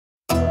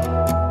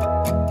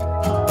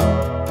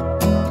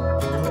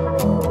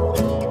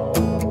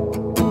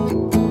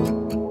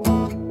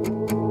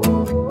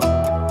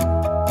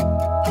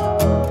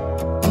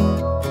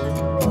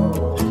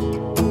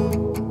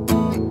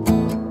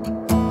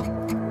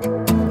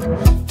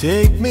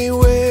Take me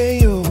where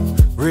your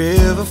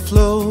river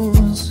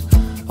flows.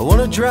 I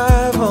wanna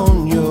drive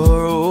on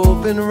your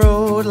open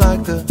road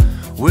like the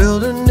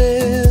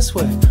wilderness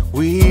where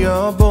we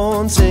are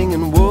born,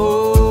 singing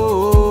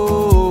whoa.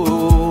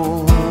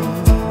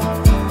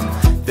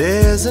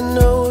 There's an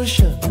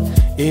ocean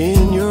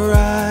in your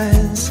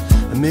eyes,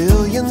 a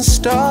million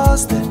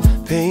stars that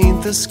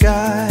paint the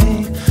sky.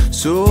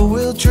 So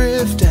we'll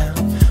drift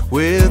down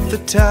with the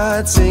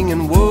tide,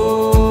 singing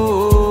whoa.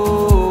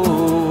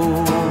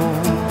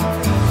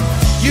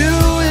 You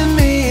and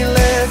me,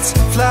 let's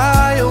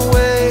fly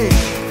away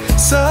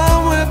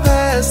somewhere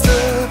past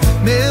the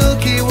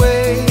Milky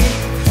Way.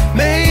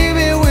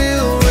 Maybe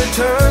we'll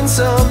return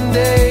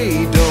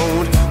someday.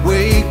 Don't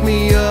wake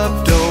me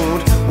up,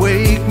 don't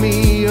wake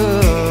me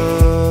up.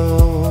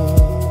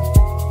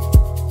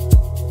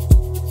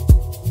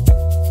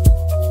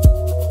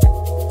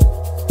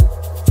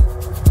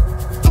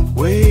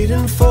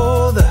 Waiting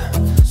for the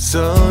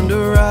sun to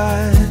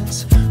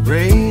rise,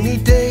 rainy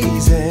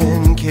days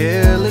and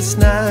careless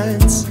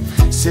nights.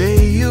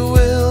 Say you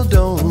will,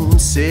 don't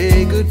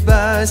say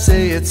goodbye,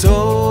 say it's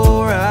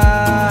alright.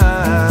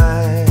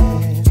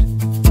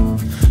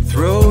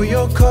 Throw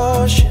your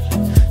caution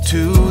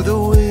to the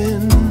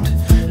wind,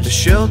 the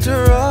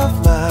shelter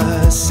of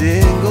my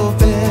single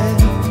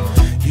bed.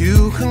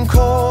 You can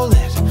call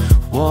it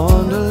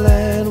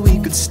Wonderland, we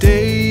could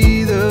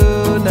stay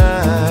the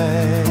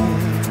night.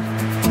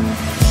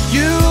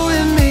 You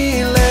and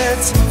me,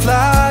 let's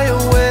fly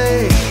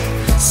away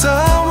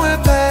somewhere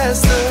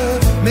past the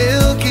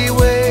Milky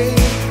Way.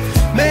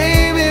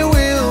 Maybe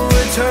we'll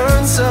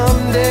return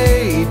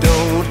someday.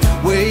 Don't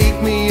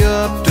wake me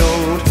up,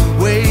 don't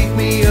wake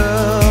me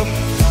up.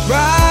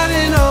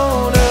 Riding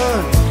on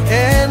an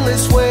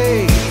endless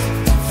wave,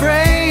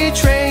 freight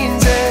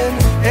trains and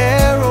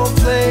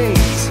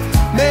aeroplanes.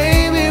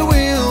 Maybe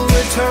we'll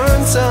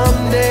return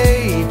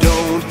someday.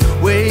 Don't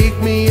wake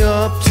me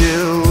up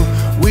till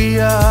we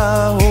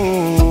are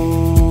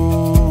home,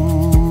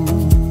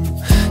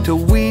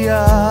 till we